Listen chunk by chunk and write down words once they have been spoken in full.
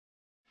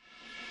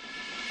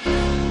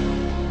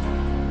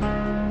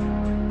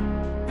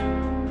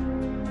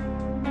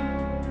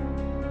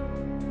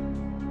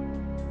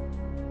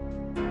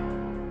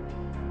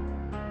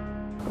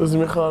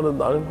اسمي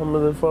خالد علي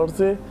محمد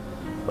الفارسي.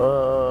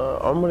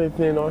 عمري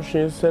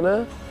 22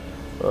 سنة.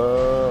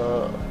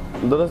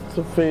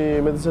 درست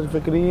في مدرسة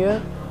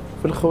الفكرية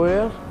في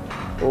الخوير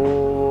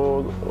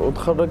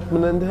وتخرجت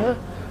من عندها.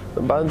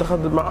 بعدين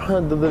دخلت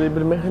معهد التدريب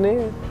المهني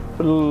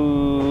في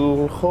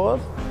الخوض.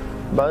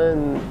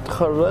 بعدين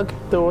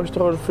تخرجت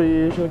واشتغل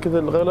في شركة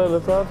الغلاء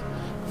الأثاث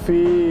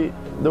في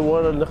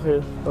دوار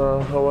النخيل.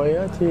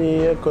 هواياتي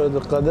هي كرة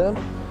القدم،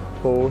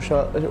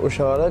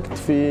 وشاركت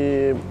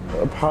في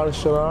بحار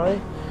الشراعي،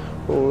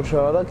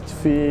 وشاركت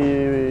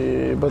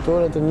في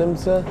بطولة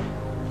النمسا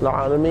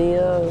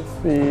العالمية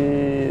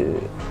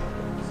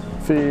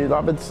في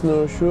لعبة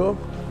سنو شو،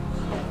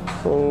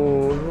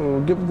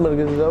 وجبت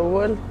المركز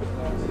الأول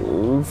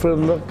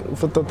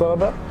في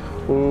التطابع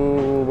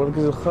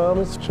والمركز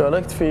الخامس.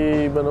 شاركت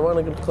في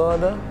برنامج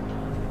القادة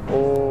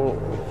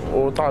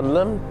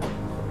وتعلمت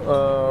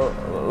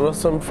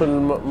رسم في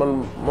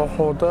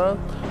المحوطات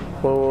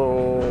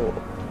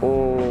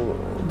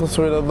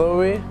وتصوير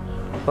الضوئي.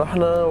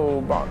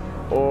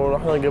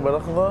 ورحنا جبل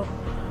أخضر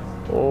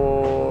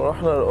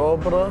ورحنا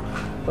الأوبرا.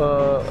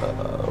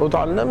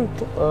 وتعلمت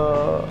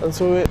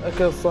نسوي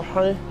أكل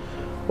صحي،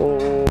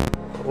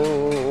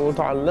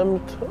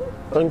 وتعلمت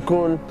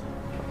نكون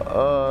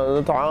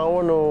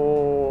نتعاون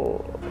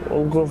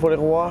ونكون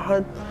فريق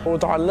واحد،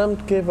 وتعلمت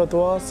كيف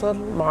أتواصل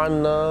مع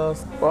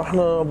الناس.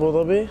 رحنا أبو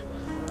ظبي،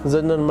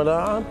 نزلنا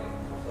الملاعب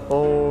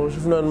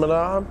وشفنا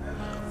الملاعب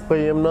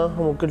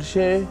قيمناهم وكل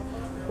شيء،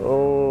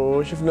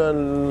 وشفنا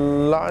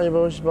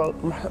اللعيبة وش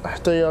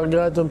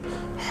احتياجاتهم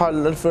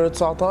حال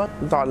 2019.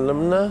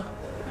 تعلمنا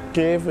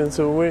كيف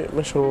نسوي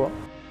مشروع.